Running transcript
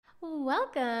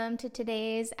Welcome to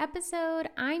today's episode.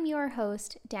 I'm your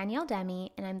host, Danielle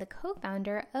Demi, and I'm the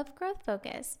co-founder of Growth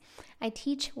Focus. I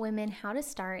teach women how to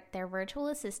start their virtual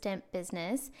assistant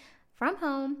business from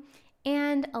home,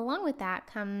 and along with that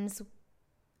comes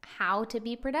how to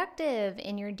be productive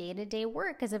in your day-to-day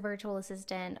work as a virtual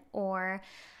assistant or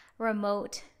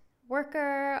remote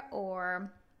worker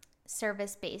or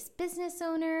service-based business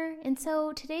owner. And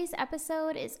so today's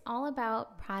episode is all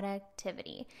about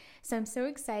productivity. So I'm so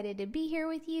excited to be here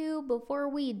with you. Before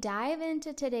we dive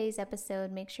into today's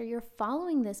episode, make sure you're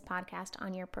following this podcast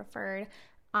on your preferred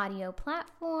audio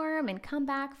platform and come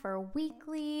back for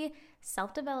weekly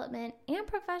self-development and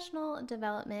professional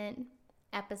development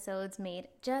episodes made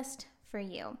just for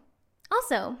you.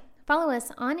 Also, follow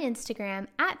us on Instagram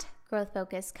at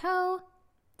GrowthFocusCo.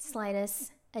 Slide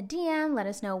us a DM. Let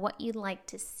us know what you'd like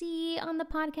to see on the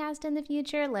podcast in the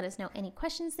future. Let us know any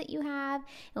questions that you have,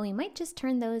 and we might just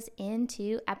turn those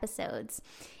into episodes.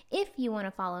 If you want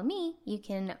to follow me, you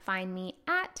can find me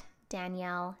at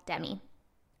Danielle Demi.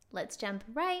 Let's jump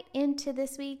right into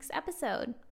this week's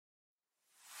episode.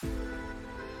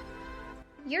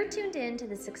 You're tuned in to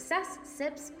the Success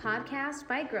Sips podcast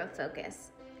by Growth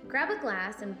Focus. Grab a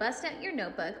glass and bust out your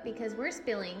notebook because we're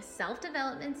spilling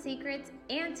self-development secrets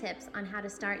and tips on how to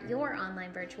start your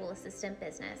online virtual assistant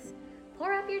business.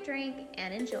 Pour up your drink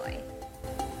and enjoy.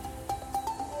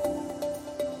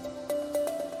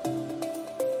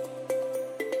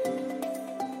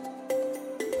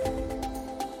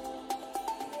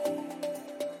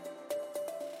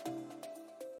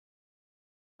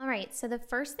 All right, so the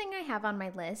first thing I have on my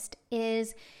list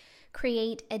is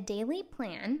create a daily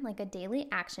plan, like a daily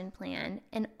action plan,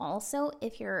 and also,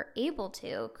 if you're able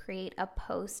to, create a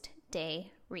post-day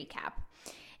recap.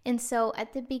 And so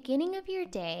at the beginning of your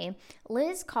day,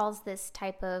 Liz calls this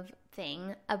type of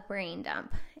thing a brain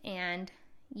dump, and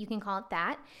you can call it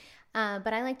that,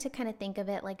 but I like to kind of think of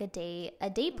it like a day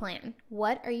plan.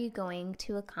 What are you going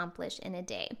to accomplish in a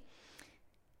day?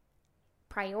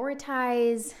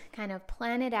 Prioritize, kind of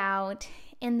plan it out,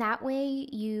 and that way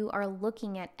you are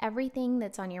looking at everything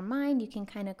that's on your mind. You can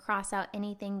kind of cross out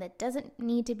anything that doesn't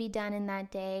need to be done in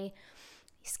that day,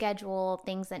 schedule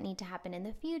things that need to happen in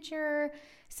the future,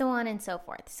 so on and so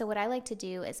forth. So what I like to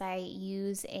do is I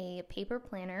use a paper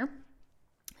planner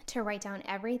to write down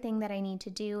everything that I need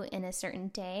to do in a certain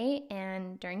day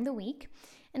and during the week.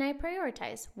 And I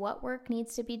prioritize what work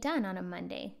needs to be done on a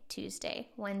Monday, Tuesday,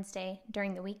 Wednesday,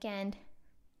 during the weekend,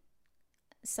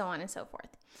 so on and so forth.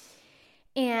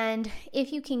 And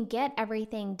if you can get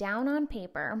everything down on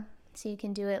paper, so you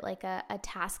can do it like a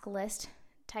task list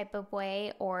type of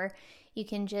way, or you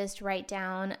can just write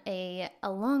down a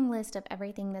long list of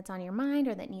everything that's on your mind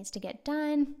or that needs to get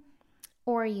done,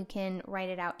 or you can write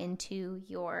it out into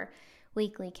your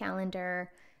weekly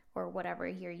calendar or whatever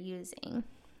you're using.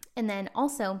 And then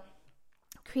also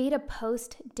create a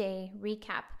post-day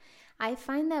recap. I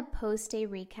find that post-day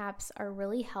recaps are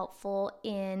really helpful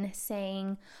in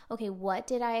saying, okay, what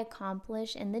did I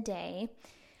accomplish in the day?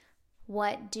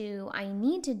 What do I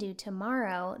need to do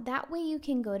tomorrow? That way you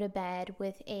can go to bed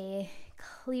with a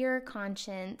clear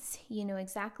conscience. You know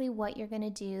exactly what you're going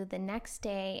to do the next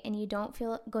day, and you don't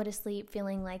go to sleep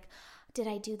feeling like, did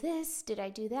I do this? Did I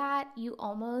do that? You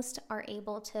almost are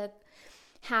able to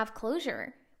have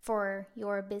closure for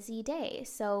your busy day.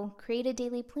 So create a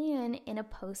daily plan in a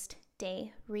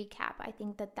post-day recap. I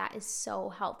think that is so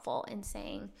helpful in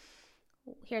saying,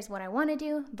 here's what I want to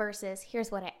do versus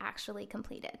here's what I actually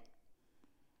completed.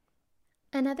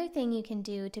 Another thing you can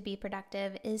do to be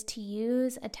productive is to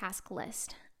use a task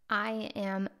list. I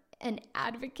am an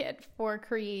advocate for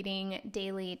creating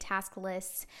daily task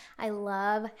lists. I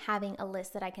love having a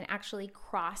list that I can actually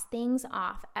cross things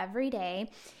off every day.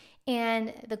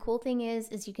 And the cool thing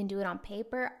is you can do it on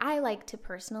paper. I like to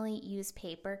personally use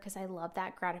paper because I love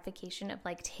that gratification of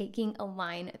like taking a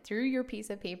line through your piece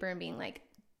of paper and being like,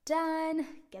 done,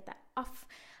 get that off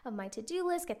of my to-do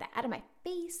list, get that out of my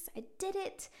face, I did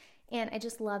it. And I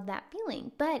just love that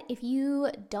feeling. But if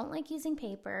you don't like using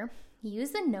paper,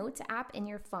 use the Notes app in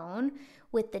your phone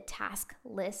with the task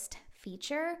list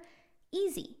feature.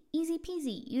 Easy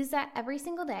peasy. Use that every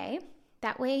single day.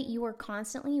 That way you are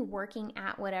constantly working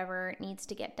at whatever needs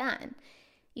to get done.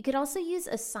 You could also use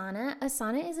Asana.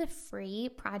 Asana is a free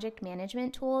project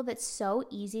management tool that's so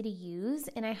easy to use,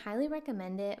 and I highly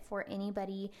recommend it for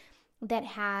anybody that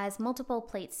has multiple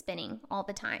plates spinning all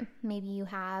the time. Maybe you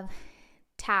have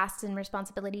tasks and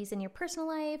responsibilities in your personal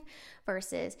life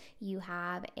versus you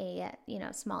have a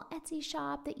small Etsy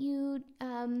shop that you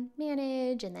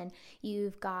manage, and then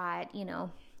you've got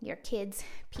your kids'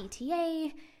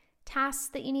 PTA tasks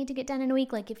that you need to get done in a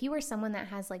week. Like if you are someone that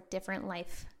has like different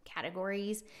life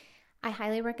categories, I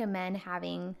highly recommend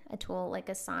having a tool like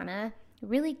Asana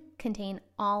really contain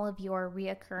all of your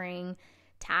reoccurring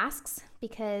tasks,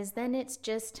 because then it's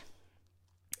just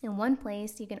in one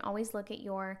place. You can always look at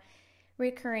your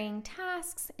recurring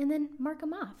tasks and then mark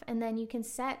them off. And then you can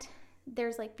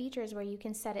there's like features where you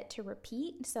can set it to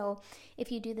repeat. So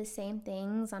if you do the same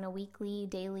things on a weekly,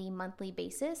 daily, monthly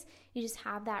basis, you just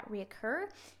have that reoccur,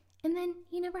 and then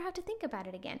you never have to think about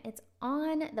it again. It's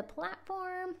on the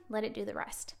platform, let it do the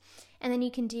rest. And then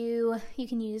you can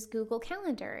use Google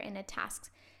Calendar in a tasks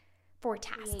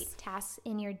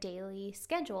in your daily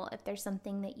schedule. If there's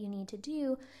something that you need to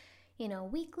do,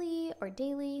 weekly or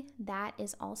daily, that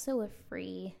is also a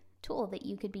free tool that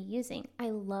you could be using.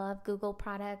 I love Google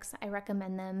products. I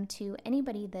recommend them to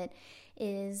anybody that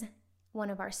is one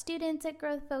of our students at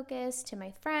Growth Focus, to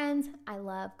my friends. I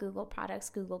love Google products,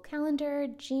 Google Calendar,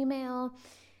 Gmail,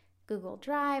 Google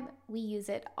Drive. We use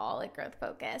it all at Growth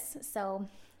Focus. So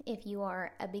if you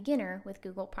are a beginner with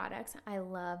Google products, I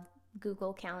love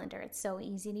Google Calendar. It's so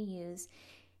easy to use.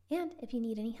 And if you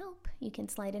need any help, you can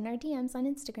slide in our DMs on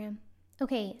Instagram.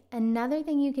 Okay, another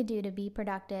thing you could do to be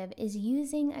productive is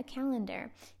using a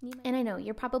calendar. And I know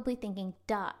you're probably thinking,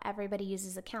 duh, everybody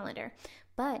uses a calendar,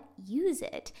 but use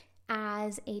it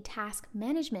as a task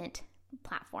management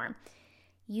platform.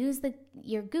 Use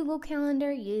your Google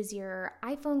Calendar, use your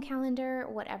iPhone calendar,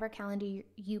 whatever calendar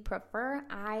you prefer.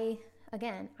 I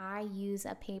use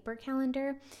a paper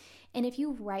calendar. And if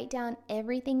you write down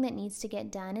everything that needs to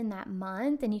get done in that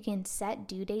month, and you can set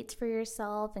due dates for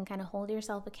yourself and kind of hold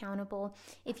yourself accountable,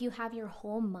 if you have your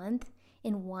whole month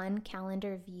in one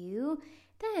calendar view,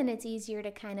 then it's easier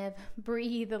to kind of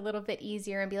breathe a little bit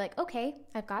easier and be like, okay,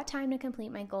 I've got time to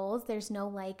complete my goals. There's no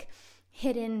like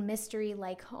hidden mystery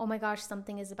like, oh my gosh,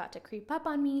 something is about to creep up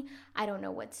on me. I don't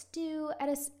know what's due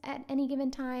at any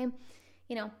given time.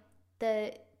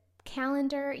 The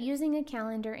calendar, using a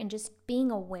calendar and just being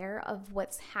aware of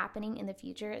what's happening in the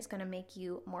future is going to make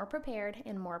you more prepared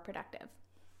and more productive.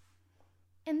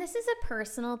 And this is a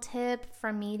personal tip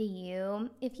from me to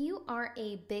you. If you are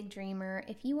a big dreamer,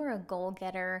 if you are a goal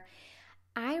getter,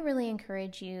 I really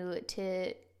encourage you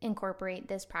to incorporate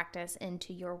this practice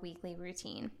into your weekly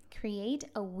routine. Create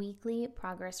a weekly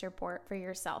progress report for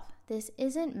yourself. This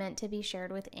isn't meant to be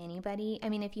shared with anybody. I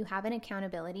mean, if you have an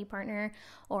accountability partner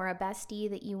or a bestie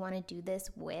that you want to do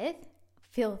this with,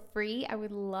 feel free. I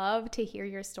would love to hear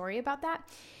your story about that.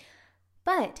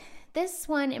 But this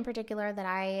one in particular that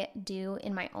I do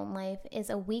in my own life is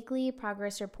a weekly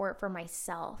progress report for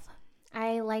myself.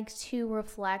 I like to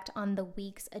reflect on the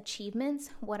week's achievements,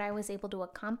 what I was able to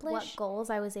accomplish, what goals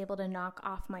I was able to knock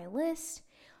off my list,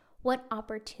 what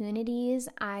opportunities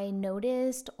I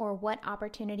noticed or what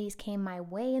opportunities came my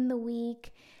way in the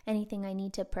week, anything I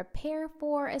need to prepare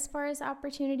for as far as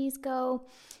opportunities go,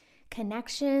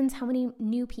 connections, how many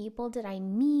new people did I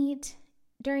meet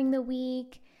during the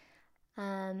week,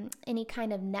 any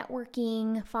kind of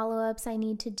networking follow-ups I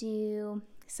need to do.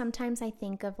 Sometimes I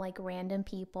think of like random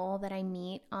people that I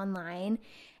meet online,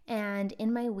 and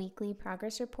in my weekly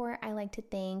progress report, I like to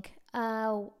think,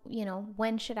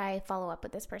 when should I follow up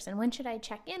with this person? When should I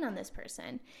check in on this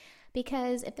person?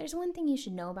 Because if there's one thing you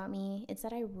should know about me, it's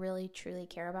that I really, truly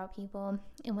care about people.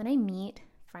 And when I meet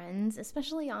friends,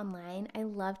 especially online, I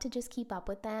love to just keep up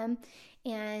with them.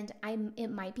 And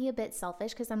it might be a bit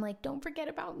selfish because I'm like, don't forget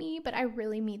about me, but I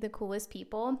really meet the coolest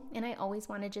people, and I always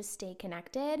want to just stay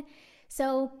connected.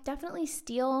 So definitely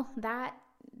steal that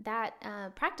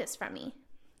practice from me.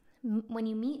 When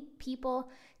you meet people,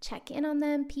 check in on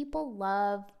them. People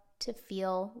love to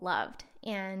feel loved.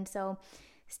 And so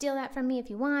steal that from me if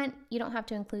you want. You don't have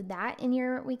to include that in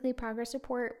your weekly progress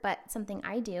report, but something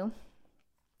I do.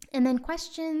 And then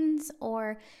questions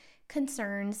or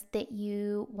concerns that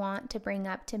you want to bring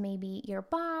up to maybe your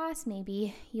boss,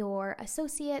 maybe your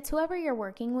associates, whoever you're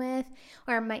working with,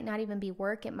 or it might not even be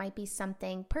work. It might be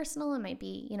something personal. It might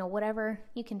be, whatever.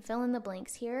 You can fill in the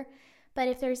blanks here. But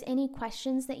if there's any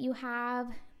questions that you have,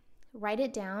 write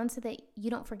it down so that you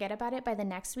don't forget about it by the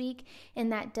next week, and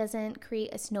that doesn't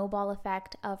create a snowball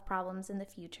effect of problems in the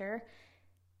future.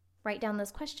 Write down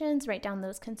those questions, write down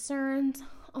those concerns.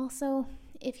 Also,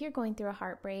 if you're going through a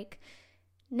heartbreak,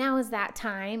 now is that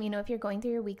time. If you're going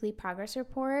through your weekly progress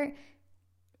report,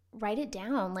 write it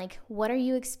down. Like, what are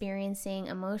you experiencing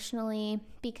emotionally?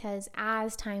 Because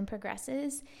as time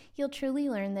progresses, you'll truly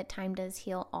learn that time does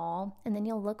heal all. And then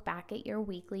you'll look back at your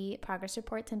weekly progress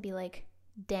reports and be like,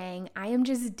 dang, I am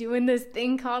just doing this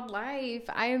thing called life.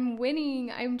 I am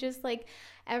winning. I'm just like,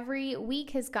 every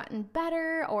week has gotten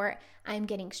better, or I'm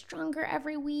getting stronger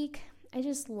every week. I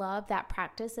just love that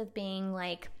practice of being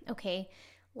like, okay,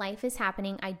 life is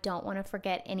happening. I don't want to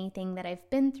forget anything that I've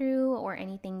been through or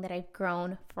anything that I've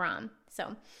grown from.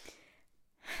 So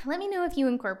let me know if you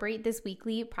incorporate this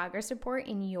weekly progress report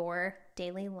in your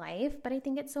daily life. But I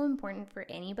think it's so important for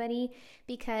anybody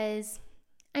because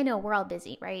I know we're all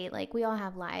busy, right? Like we all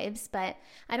have lives, but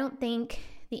I don't think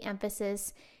the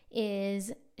emphasis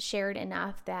is shared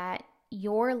enough that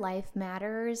your life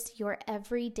matters. Your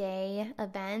everyday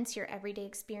events, your everyday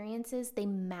experiences, they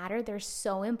matter. They're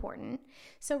so important.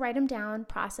 So write them down,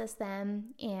 process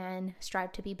them, and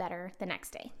strive to be better the next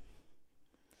day.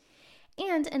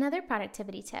 And another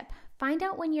productivity tip, find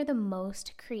out when you're the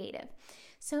most creative.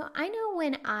 So I know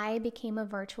when I became a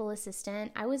virtual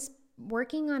assistant, I was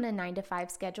working on a 9-to-5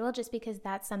 schedule just because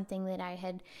that's something that I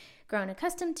had grown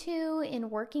accustomed to in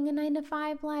working a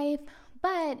 9-to-5 life.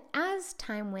 But as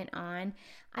time went on,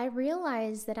 I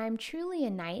realized that I'm truly a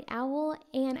night owl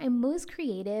and I'm most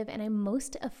creative and I'm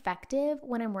most effective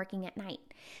when I'm working at night.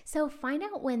 So find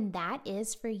out when that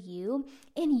is for you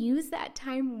and use that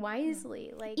time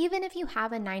wisely. Like even if you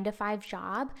have a 9-to-5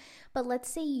 job, but let's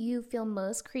say you feel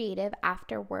most creative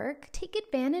after work, take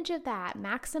advantage of that.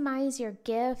 Maximize your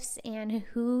gifts and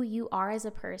who you are as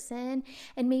a person,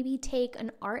 and maybe take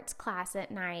an arts class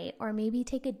at night or maybe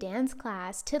take a dance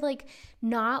class to like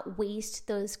not waste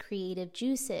those creative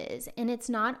juices. And it's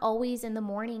not always in the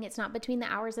morning. It's not between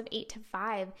the hours of 8 to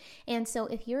 5. And so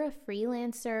if you're a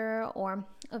freelancer or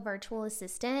a virtual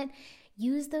assistant,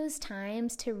 use those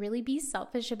times to really be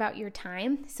selfish about your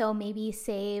time. So maybe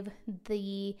save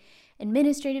the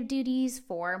administrative duties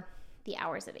for the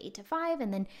hours of 8 to 5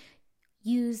 and then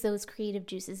use those creative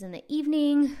juices in the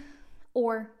evening.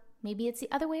 Or maybe it's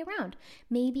the other way around.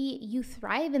 Maybe you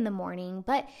thrive in the morning,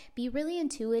 but be really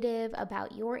intuitive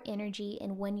about your energy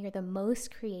and when you're the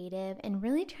most creative, and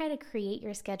really try to create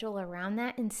your schedule around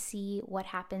that and see what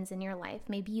happens in your life.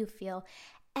 Maybe you feel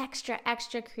extra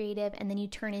creative and then you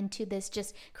turn into this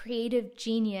just creative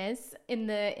genius in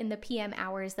the PM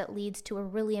hours that leads to a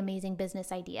really amazing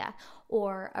business idea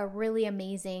or a really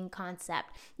amazing concept.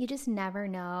 You just never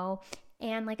know.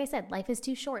 And like I said, life is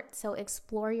too short, so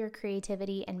explore your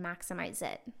creativity and maximize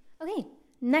it. Okay,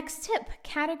 next tip,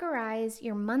 categorize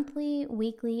your monthly,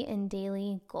 weekly, and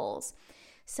daily goals.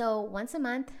 So once a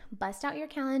month, bust out your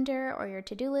calendar or your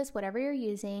to-do list, whatever you're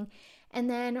using, and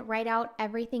then write out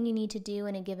everything you need to do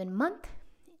in a given month,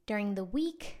 during the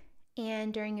week,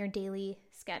 and during your daily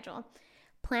schedule.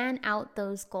 Plan out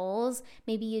those goals.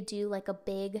 Maybe you do like a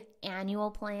big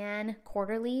annual plan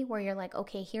quarterly where you're like,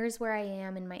 okay, here's where I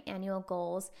am in my annual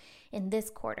goals in this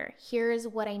quarter. Here's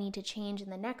what I need to change in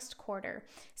the next quarter,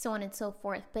 so on and so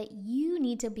forth. But you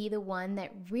need to be the one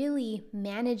that really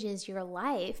manages your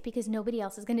life because nobody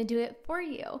else is going to do it for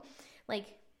you.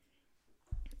 Like,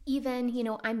 even,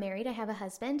 I'm married, I have a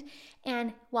husband,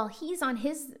 and while he's on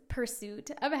his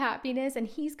pursuit of happiness and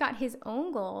he's got his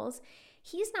own goals,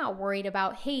 he's not worried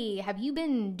about, hey, have you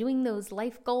been doing those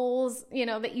life goals,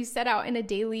 that you set out in a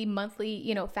daily,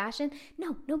 monthly, fashion?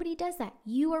 No, nobody does that.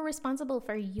 You are responsible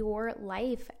for your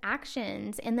life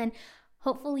actions. And then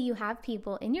hopefully you have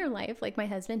people in your life, like my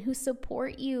husband, who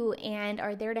support you and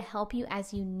are there to help you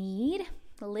as you need.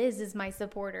 Liz is my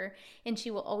supporter, and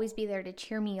she will always be there to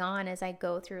cheer me on as I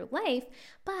go through life.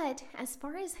 But as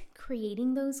far as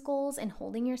creating those goals and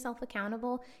holding yourself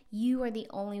accountable, you are the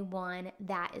only one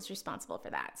that is responsible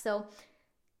for that. So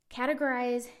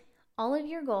categorize all of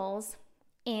your goals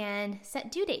and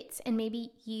set due dates. And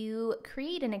maybe you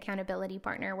create an accountability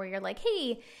partner where you're like,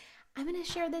 hey, I'm going to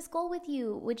share this goal with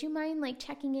you. Would you mind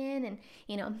checking in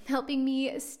and, helping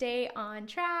me stay on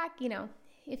track?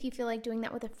 If you feel like doing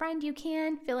that with a friend, you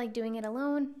can. Feel like doing it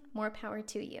alone, more power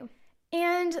to you.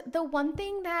 And the one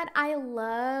thing that I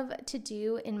love to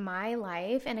do in my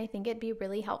life, and I think it'd be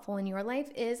really helpful in your life,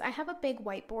 is I have a big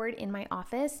whiteboard in my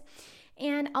office,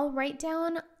 and I'll write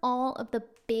down all of the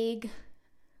big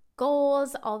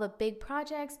goals, all the big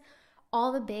projects,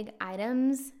 all the big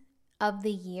items of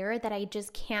the year that I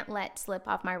just can't let slip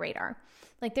off my radar.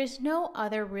 There's no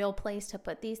other real place to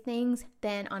put these things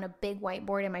than on a big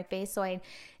whiteboard in my face so I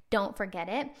don't forget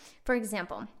it. For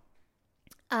example,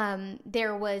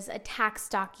 there was a tax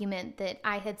document that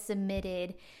I had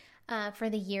submitted for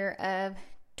the year of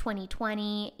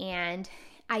 2020, and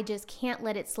I just can't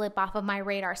let it slip off of my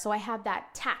radar. So I have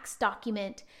that tax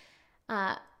document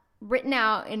written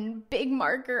out in big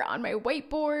marker on my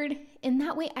whiteboard, and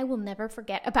that way I will never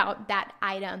forget about that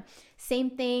item.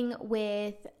 Same thing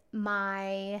with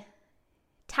my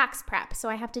tax prep. So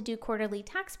I have to do quarterly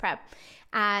tax prep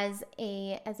as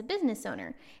a business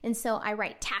owner. And so I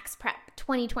write tax prep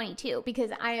 2022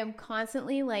 because I am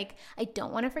constantly like, I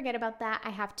don't want to forget about that. I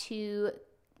have to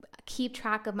keep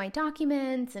track of my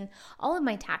documents and all of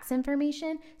my tax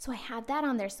information. So I have that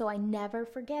on there so I never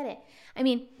forget it. I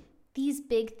mean, these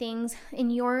big things in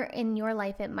your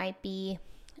life, it might be,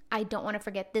 I don't want to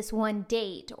forget this one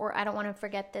date, or I don't want to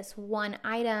forget this one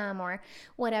item, or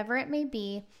whatever it may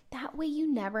be. That way you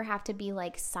never have to be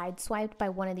like sideswiped by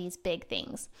one of these big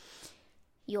things.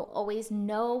 You'll always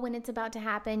know when it's about to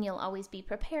happen. You'll always be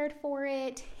prepared for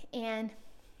it. And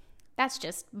that's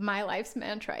just my life's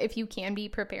mantra. If you can be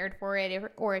prepared for it,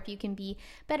 or if you can be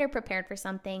better prepared for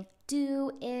something,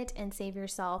 do it and save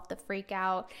yourself the freak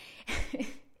out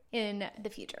in the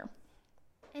future.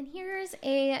 And here's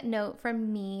a note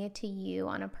from me to you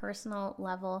on a personal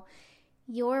level.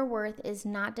 Your worth is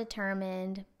not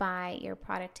determined by your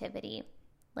productivity.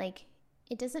 Like,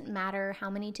 it doesn't matter how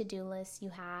many to-do lists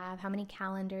you have, how many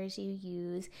calendars you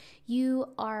use. You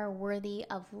are worthy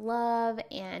of love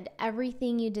and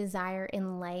everything you desire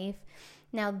in life.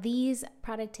 Now, these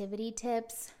productivity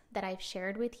tips that I've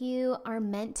shared with you are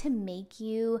meant to make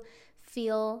you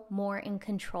feel more in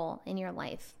control in your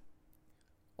life.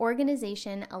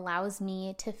 Organization allows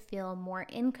me to feel more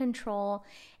in control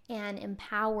and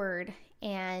empowered.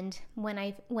 And when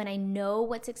I know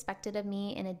what's expected of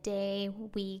me in a day,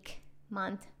 week,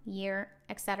 month, year,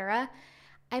 etc.,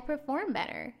 I perform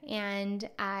better. And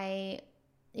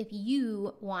if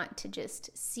you want to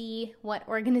just see what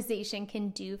organization can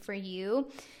do for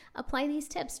you, apply these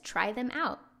tips, try them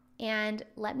out, and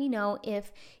let me know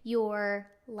if your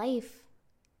life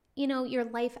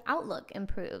outlook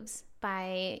improves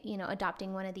by,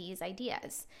 adopting one of these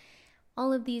ideas.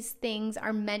 All of these things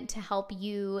are meant to help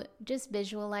you just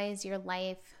visualize your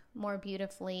life more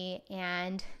beautifully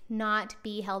and not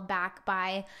be held back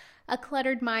by a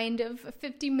cluttered mind of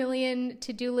 50 million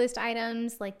to-do list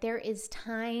items. Like, there is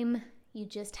time. You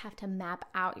just have to map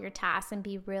out your tasks and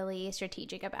be really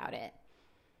strategic about it.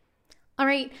 All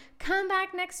right, come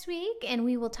back next week and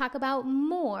we will talk about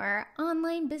more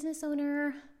online business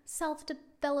owner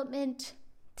self-development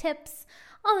tips,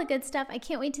 all the good stuff. I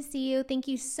can't wait to see you. Thank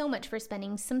you so much for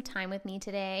spending some time with me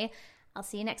today. I'll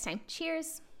see you next time.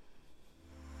 Cheers.